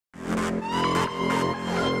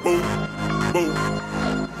boom,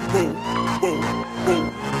 boom, boom, boom.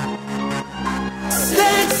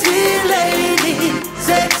 Sexy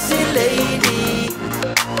lady,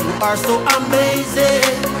 you are so amazing.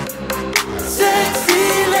 Sexy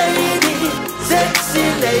lady,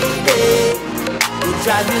 you're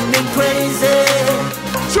driving me crazy.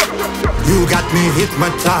 You got me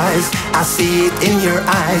hypnotized, I see it in your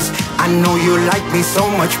eyes. I know you like me so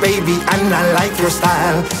much, baby, and I like your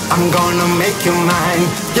style. I'm gonna make you mine,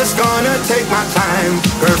 just gonna take my time.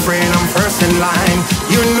 Girlfriend, I'm first in line,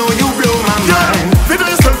 you know you blow my mind. Video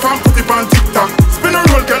yourself and put it on TikTok. Spin a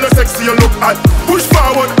roll, girl, you're sexy, you look hot. Push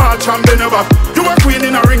forward, arch and bend your back. You a queen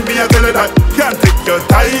in a ring, me I tell you that. Can't take your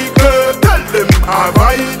tiger, tell them I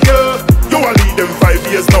avoid you. You a lead them 5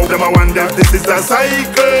 years now, them I wonder if this is a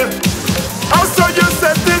cycle. I saw you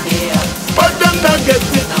set it, but them not get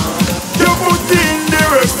it. You put in the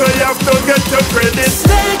work, so you have to get your credit.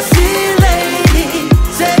 Sexy lady,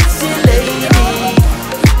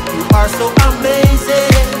 you are so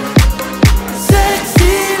amazing.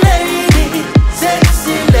 Sexy lady,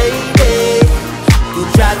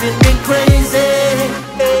 you're driving me crazy.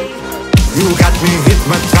 You got me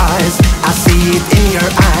hypnotized, I see it in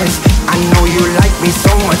your eyes. I know you like me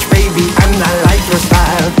so much, baby, and I like your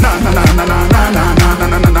style. Na na na na na na na na na na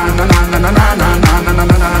na na na na na na na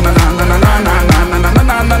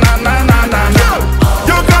na.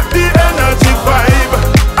 You got the energy vibe,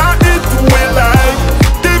 and it will like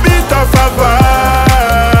the beat of a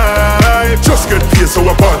vibe. Just get pace so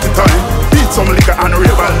a party time. Beat some liquor and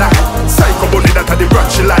rave all night. Psycho bunny that a the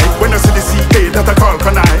brat she like. When you see the CA that I call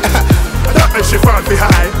Conrad, that makes she fall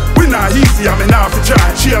behind. We not easy, I mean not to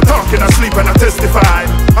try. She a talking, I sleep and I testify.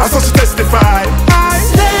 I saw she testify.